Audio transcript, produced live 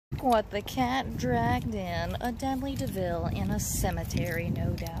Look what the cat dragged in. A deadly DeVille in a cemetery, no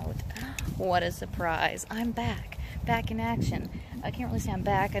doubt. What a surprise. I'm back. Back in action. I can't really say I'm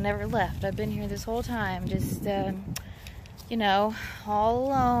back. I never left. I've been here this whole time. Just, you know, all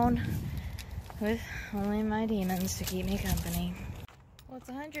alone with only my demons to keep me company. Well, it's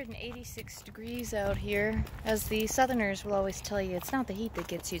 186 degrees out here. As the Southerners will always tell you, it's not the heat that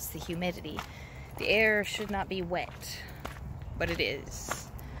gets you, it's the humidity. The air should not be wet, but it is.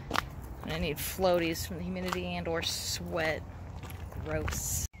 And I need floaties from the humidity and or sweat.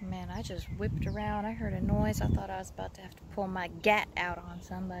 Gross. Man, I just whipped around. I heard a noise. I thought I was about to have to pull my gat out on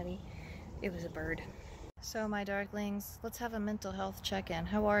somebody. It was a bird. So, my darklings, let's have a mental health check-in.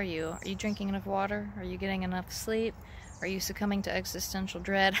 How are you? Are you drinking enough water? Are you getting enough sleep? Are you succumbing to existential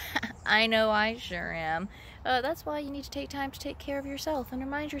dread? I know I sure am. That's why you need to take time to take care of yourself and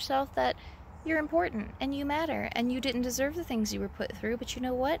remind yourself that you're important and you matter and you didn't deserve the things you were put through, but you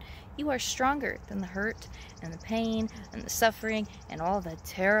know what? You are stronger than the hurt and the pain and the suffering and all the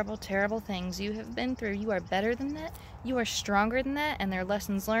terrible, terrible things you have been through. You are better than that. You are stronger than that, and there are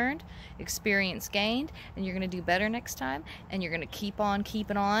lessons learned, experience gained, and you're going to do better next time, and you're going to keep on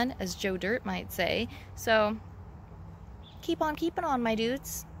keeping on, as Joe Dirt might say. So, keep on keeping on, my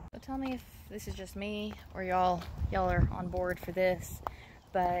dudes. So tell me if this is just me or y'all are on board for this,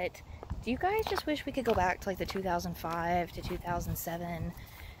 but do you guys just wish we could go back to like the 2005 to 2007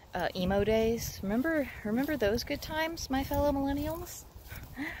 emo days? Remember those good times, my fellow millennials?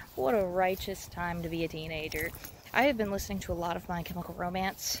 What a righteous time to be a teenager. I have been listening to a lot of My Chemical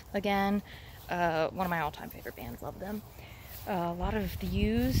Romance again. One of my all-time favorite bands, love them. A lot of The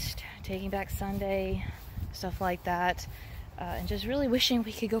Used, Taking Back Sunday, stuff like that. And just really wishing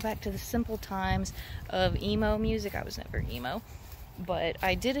we could go back to the simple times of emo music. I was never emo, but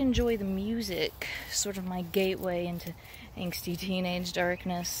I did enjoy the music, sort of my gateway into angsty teenage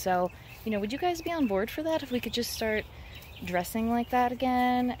darkness. So, you know, would you guys be on board for that if we could just start dressing like that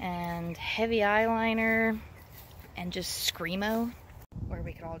again, and heavy eyeliner, and just screamo? Or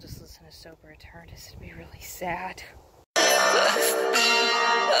we could all just listen to Sober Eternus. It'd be really sad.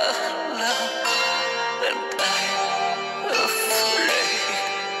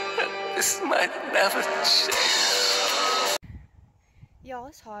 This might never change. Y'all,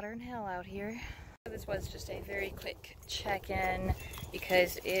 it's hotter than hell out here. This was just a very quick check-in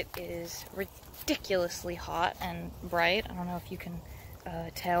because it is ridiculously hot and bright. I don't know if you can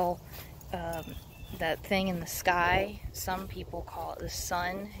tell that thing in the sky. Some people call it the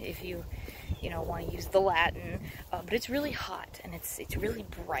sun, if you want to use the Latin, but it's really hot and it's really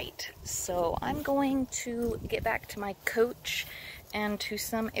bright. So I'm going to get back to my coach and to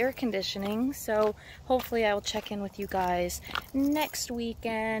some air conditioning. So hopefully I will check in with you guys next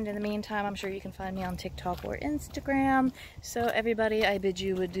weekend. In the meantime, I'm sure you can find me on TikTok or Instagram. So everybody, I bid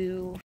you adieu.